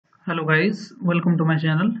Hello guys, welcome to my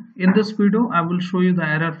channel. In this video, I will show you the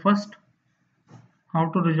error first, how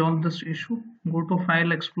to resolve this issue. Go to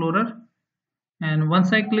File Explorer, and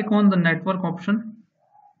once I click on the network option,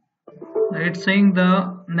 it's saying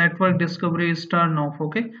the network discovery is turned off.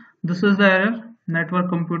 Okay, this is the error. Network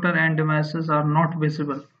computer and devices are not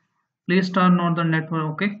visible. Please turn on the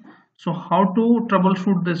network. Okay, so how to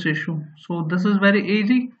troubleshoot this issue? So this is very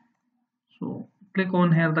easy. So click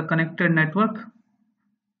on here the connected network.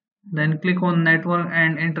 Then click on network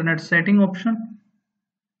and internet setting option.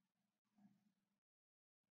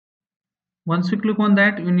 Once you click on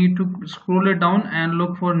that, you need to scroll it down and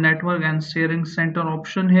look for network and sharing center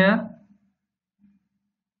option here,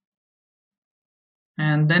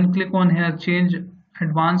 and then click on here change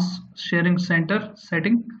advanced sharing center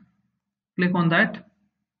setting. Click on that,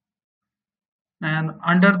 and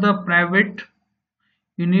under the private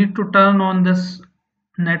you need to turn on this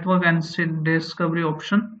network and discovery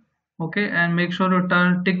option. Okay, and make sure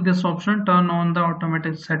you tick this option, turn on the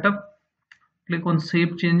automatic setup. Click on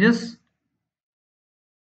save changes.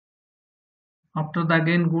 After that,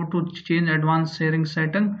 again go to change advanced sharing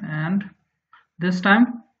setting, and this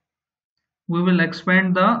time we will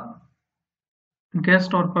expand the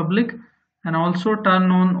guest or public and also turn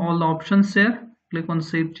on all the options here. Click on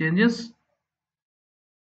save changes.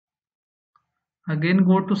 Again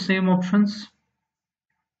go to same options,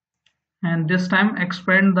 and this time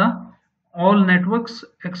expand the all networks.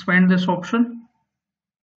 Expand this option.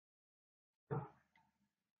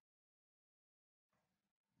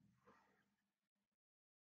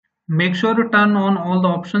 Make sure to turn on all the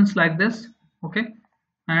options like this. Okay,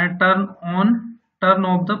 and turn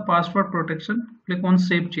off the password protection. Click on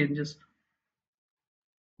save changes.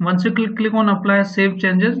 Once you click on apply save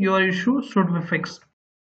changes, your issue should be fixed.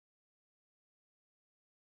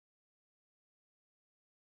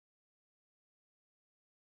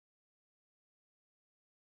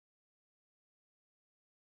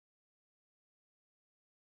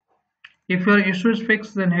 If your issue is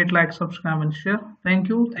fixed, then hit like, subscribe and share. Thank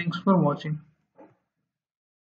you. Thanks for watching.